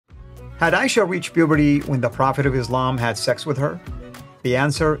Had Aisha reached puberty when the Prophet of Islam had sex with her? The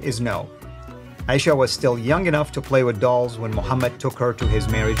answer is no. Aisha was still young enough to play with dolls when Muhammad took her to his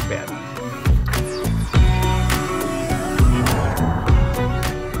marriage bed.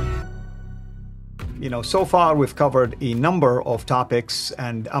 So far we've covered a number of topics,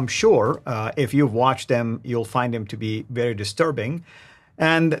 and I'm sure if you've watched them, you'll find them to be very disturbing.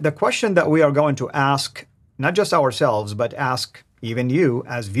 And the question that we are going to ask, not just ourselves, but ask even you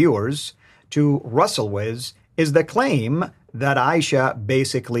as viewers to wrestle with, is the claim that Aisha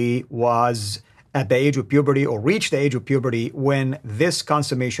basically was at the age of puberty or reached the age of puberty when this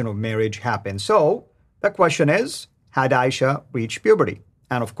consummation of marriage happened. So the question is, had Aisha reached puberty?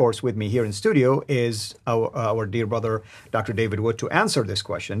 And of course, with me here in studio is our dear brother, Dr. David Wood, to answer this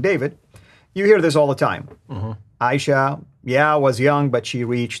question. David, you hear this all the time. Aisha, was young, but she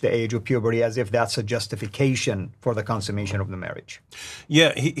reached the age of puberty, as if that's a justification for the consummation of the marriage.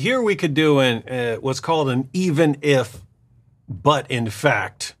 Yeah, here we could do what's called an even if, but in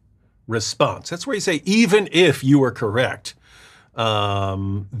fact response. That's where you say, even if you were correct,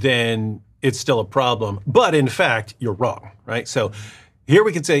 then it's still a problem. But in fact, you're wrong, right? So here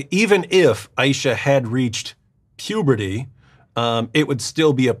we can say, even if Aisha had reached puberty, it would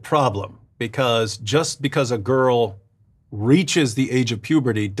still be a problem, because just because a girl reaches the age of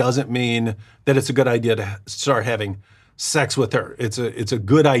puberty doesn't mean that it's a good idea to start having sex with her. It's a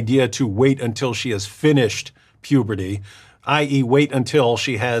good idea to wait until she has finished puberty, i.e. wait until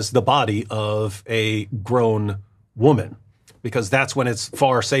she has the body of a grown woman, because that's when it's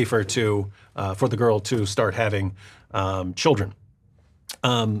far safer for the girl to start having children.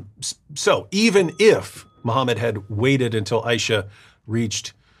 So even if Muhammad had waited until Aisha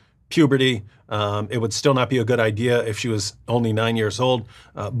reached puberty, it would still not be a good idea if she was only 9 years old.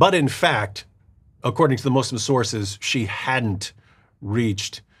 But in fact, according to the Muslim sources, she hadn't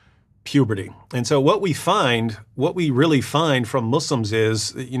reached puberty. And so what we really find from Muslims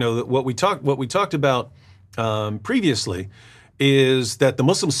is, what we talked about previously, is that the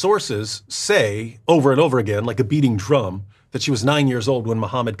Muslim sources say over and over again, like a beating drum, that she was 9 years old when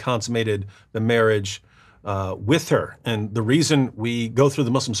Muhammad consummated the marriage with her. And the reason we go through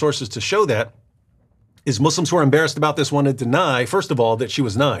the Muslim sources to show that is Muslims who are embarrassed about this want to deny, first of all, that she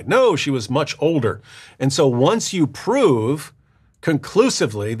was 9. No, she was much older. And so once you prove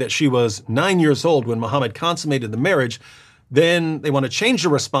conclusively that she was 9 years old when Muhammad consummated the marriage, then they want to change the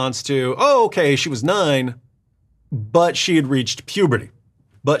response to, oh, okay, she was 9, but she had reached puberty.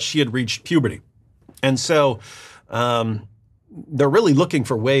 And so they're really looking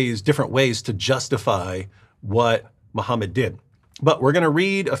for different ways to justify what Muhammad did. But we're going to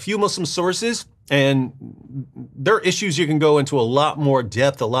read a few Muslim sources, and there are issues you can go into a lot more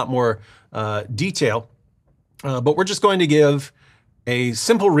depth, a lot more detail. But we're just going to give a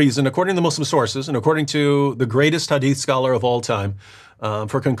simple reason, according to the Muslim sources, and according to the greatest hadith scholar of all time,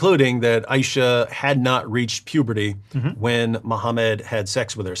 for concluding that Aisha had not reached puberty when Muhammad had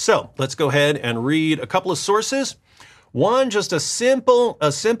sex with her. So let's go ahead and read a couple of sources. One, just a simple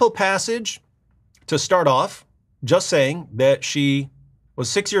passage to start off, just saying that she was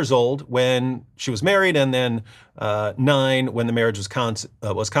 6 years old when she was married, and then 9 when the marriage was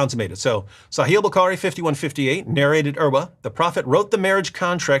consummated. So Sahih al-Bukhari 5158 narrated Urwa, the Prophet wrote the marriage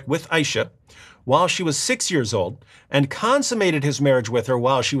contract with Aisha while she was 6 years old and consummated his marriage with her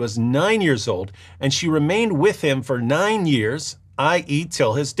while she was 9 years old, and she remained with him for 9 years, i.e.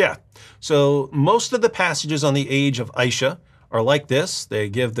 till his death. So most of the passages on the age of Aisha are like this. They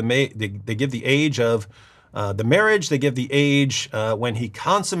give the age of the marriage, they give the age when he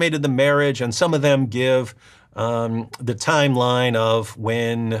consummated the marriage, and some of them give the timeline of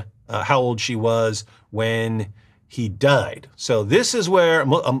when, how old she was when he died. So this is where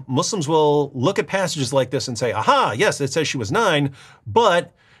Muslims will look at passages like this and say, aha, yes, it says she was 9,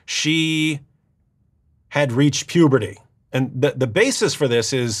 but she had reached puberty. And the basis for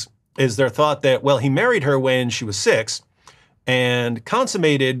this is their thought that, well, he married her when she was 6 and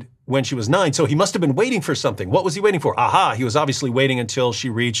consummated when she was 9, so he must have been waiting for something. What was he waiting for? Aha, he was obviously waiting until she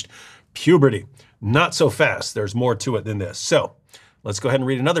reached puberty. Not so fast. There's more to it than this. So let's go ahead and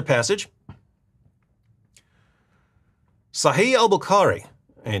read another passage. Sahih al-Bukhari.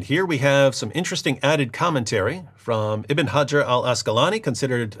 And here we have some interesting added commentary from Ibn Hajar al-Asqalani,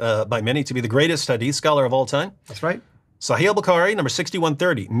 considered by many to be the greatest hadith scholar of all time. That's right. Sahih al-Bukhari, number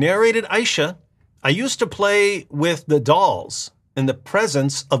 6130, narrated Aisha, I used to play with the dolls in the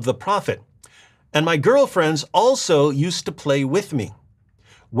presence of the Prophet, and my girlfriends also used to play with me.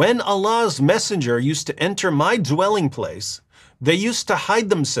 When Allah's messenger used to enter my dwelling place, they used to hide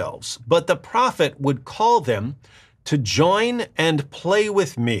themselves, but the Prophet would call them to join and play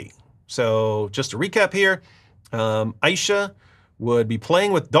with me. So just to recap here, Aisha would be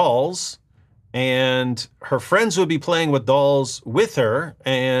playing with dolls, and her friends would be playing with dolls with her,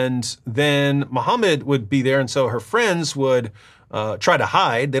 and then Muhammad would be there, and so her friends would try to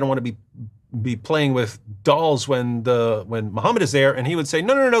hide. They don't want to be playing with dolls when Muhammad is there, and he would say,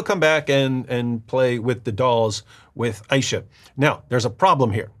 no, no, no, come back and play with the dolls with Aisha. Now, there's a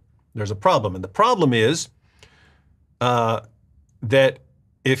problem here. There's a problem, and the problem is that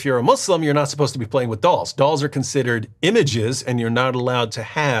if you're a Muslim, you're not supposed to be playing with dolls. Dolls are considered images, and you're not allowed to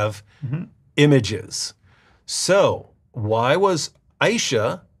have images. So why was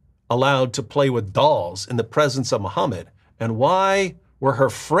Aisha allowed to play with dolls in the presence of Muhammad? And why were her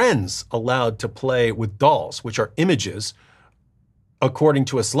friends allowed to play with dolls, which are images, according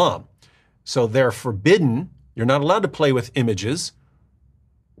to Islam? So they're forbidden. You're not allowed to play with images.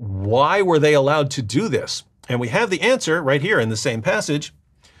 Why were they allowed to do this? And we have the answer right here in the same passage.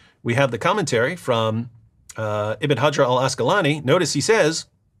 We have the commentary from Ibn Hajar al-Asqalani. Notice he says,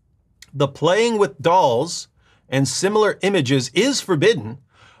 the playing with dolls and similar images is forbidden,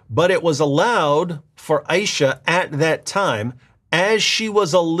 but it was allowed for Aisha at that time as she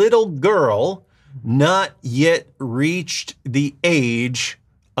was a little girl, not yet reached the age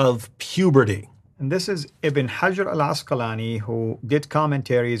of puberty. And this is Ibn Hajar al-Asqalani, who did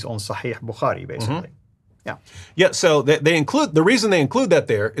commentaries on Sahih Bukhari, basically. Yeah, so they include, the reason they include that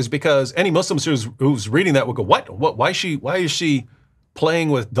there is because any Muslim who's reading that will go, what? Why is she playing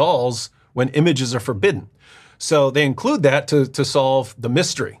with dolls when images are forbidden? So they include that to solve the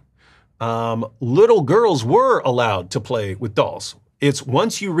mystery. Little girls were allowed to play with dolls. It's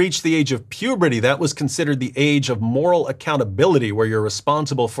once you reach the age of puberty, that was considered the age of moral accountability, where you're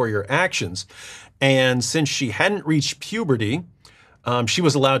responsible for your actions. And since she hadn't reached puberty, she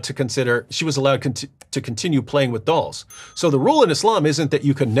was allowed to continue playing with dolls. So the rule in Islam isn't that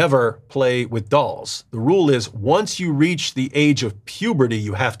you can never play with dolls. The rule is once you reach the age of puberty,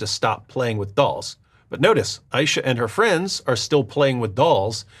 you have to stop playing with dolls. But notice, Aisha and her friends are still playing with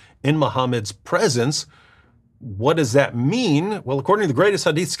dolls in Muhammad's presence. What does that mean? Well, according to the greatest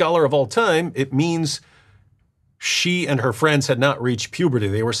hadith scholar of all time, it means she and her friends had not reached puberty.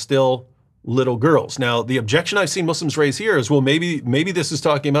 They were still little girls. Now, the objection I've seen Muslims raise here is, well, maybe this is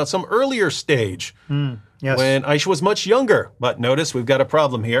talking about some earlier stage Yes. when Aisha was much younger. But notice we've got a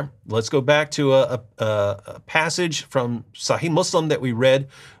problem here. Let's go back to a passage from Sahih Muslim that we read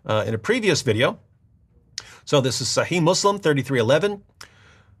in a previous video. So this is Sahih Muslim 3311.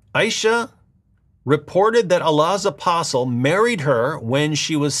 Aisha reported that Allah's apostle married her when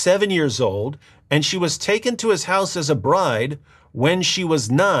she was 7 years old, and she was taken to his house as a bride when she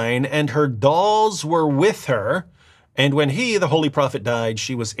was 9, and her dolls were with her. And when he, the Holy Prophet, died,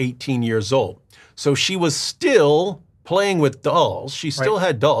 she was 18 years old. So she was still playing with dolls. She still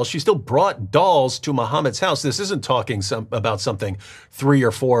had dolls. She still brought dolls to Muhammad's house. This isn't talking about something 3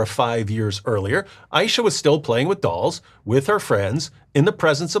 or 4 or 5 years earlier. Aisha was still playing with dolls with her friends in the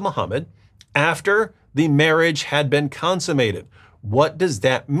presence of Muhammad after the marriage had been consummated. What does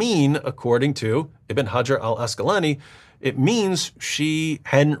that mean according to Ibn Hajar al-Asqalani? It means she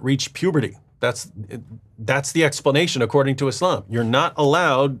hadn't reached puberty. That's the explanation according to Islam. You're not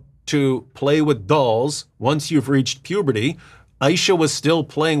allowed to play with dolls once you've reached puberty. Aisha was still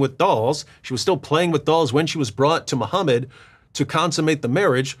playing with dolls. She was still playing with dolls when she was brought to Muhammad to consummate the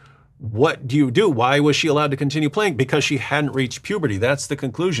marriage. What do you do? Why was she allowed to continue playing? Because she hadn't reached puberty. That's the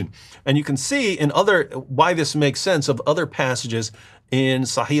conclusion. And you can see in why this makes sense of other passages in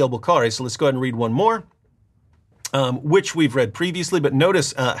Sahih al-Bukhari. So let's go ahead and read one more, which we've read previously, but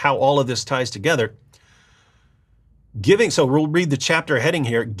notice how all of this ties together. So we'll read the chapter heading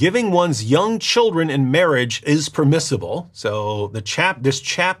here. Giving one's young children in marriage is permissible. So this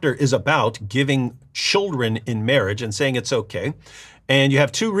chapter is about giving children in marriage and saying it's okay. And you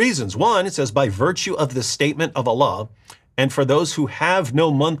have two reasons. One, it says by virtue of the statement of Allah, and for those who have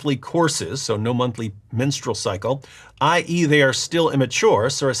no monthly courses, so no monthly menstrual cycle, i.e. they are still immature,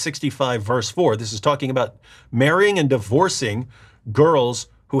 Surah 65 verse 4. This is talking about marrying and divorcing girls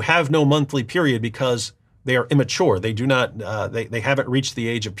who have no monthly period because they are immature. They do not, they haven't reached the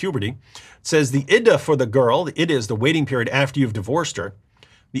age of puberty. It says the iddah for the girl, the iddah is the waiting period after you've divorced her.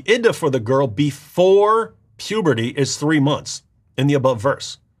 The iddah for the girl before puberty is 3 months in the above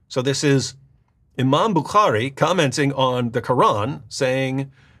verse. So this is Imam Bukhari commenting on the Quran, saying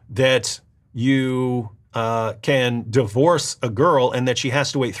that you can divorce a girl and that she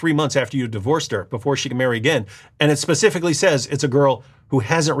has to wait 3 months after you divorced her before she can marry again. And it specifically says it's a girl who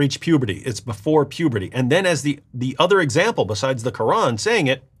hasn't reached puberty. It's before puberty. And then as the other example, besides the Quran saying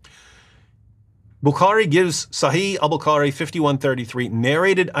it, Bukhari gives Sahih al-Bukhari 5133,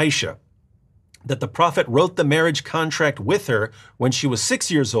 narrated Aisha that the Prophet wrote the marriage contract with her when she was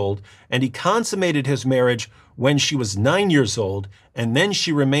 6 years old, and he consummated his marriage when she was 9 years old, and then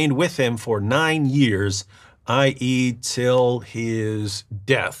she remained with him for 9 years, i.e. till his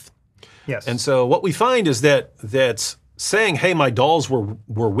death. Yes. And so what we find is that saying, hey, my dolls were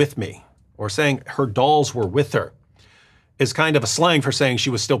with me, or saying her dolls were with her, is kind of a slang for saying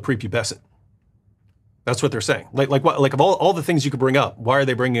she was still prepubescent. That's what they're saying. Like of all the things you could bring up, why are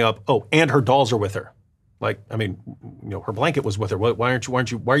they bringing up, oh, and her dolls are with her? Like, I mean, you know, her blanket was with her. Why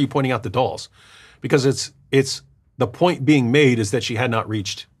are you pointing out the dolls? Because it's the point being made is that she had not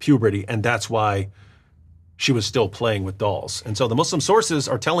reached puberty, and that's why she was still playing with dolls. And so the Muslim sources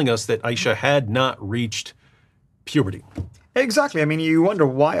are telling us that Aisha had not reached puberty. Exactly. I mean, you wonder,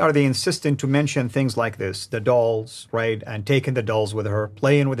 why are they insistent to mention things like this? The dolls, right? And taking the dolls with her,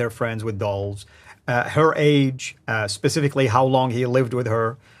 playing with her friends with dolls, her age, specifically how long he lived with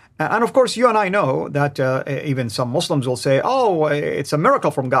her. And of course, you and I know that even some Muslims will say, oh, it's a miracle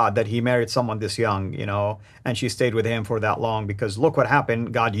from God that he married someone this young, you know, and she stayed with him for that long, because look what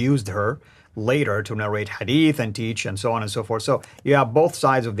happened. God used her later to narrate hadith and teach and so on and so forth. So you have both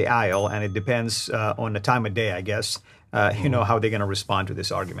sides of the aisle, and it depends on the time of day, I guess, you know, how they're going to respond to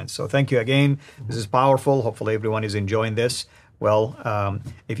this argument. So thank you again. This is powerful. Hopefully everyone is enjoying this. Well,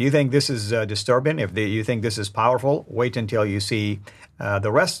 if you think this is disturbing, if you think this is powerful, wait until you see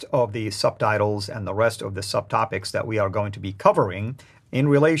the rest of the subtitles and the rest of the subtopics that we are going to be covering in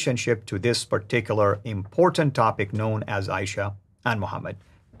relationship to this particular important topic known as Aisha and Muhammad.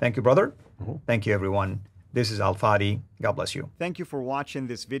 Thank you, brother. Thank you, everyone. This is Al-Fadi. God bless you. Thank you for watching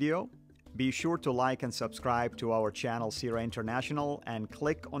this video. Be sure to like and subscribe to our channel, CIRA International, and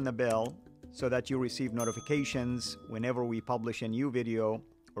click on the bell so that you receive notifications whenever we publish a new video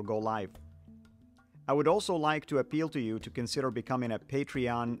or go live. I would also like to appeal to you to consider becoming a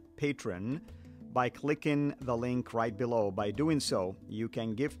Patreon patron by clicking the link right below. By doing so, you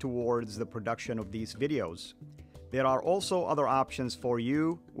can give towards the production of these videos. There are also other options for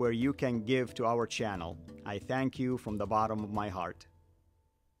you where you can give to our channel. I thank you from the bottom of my heart.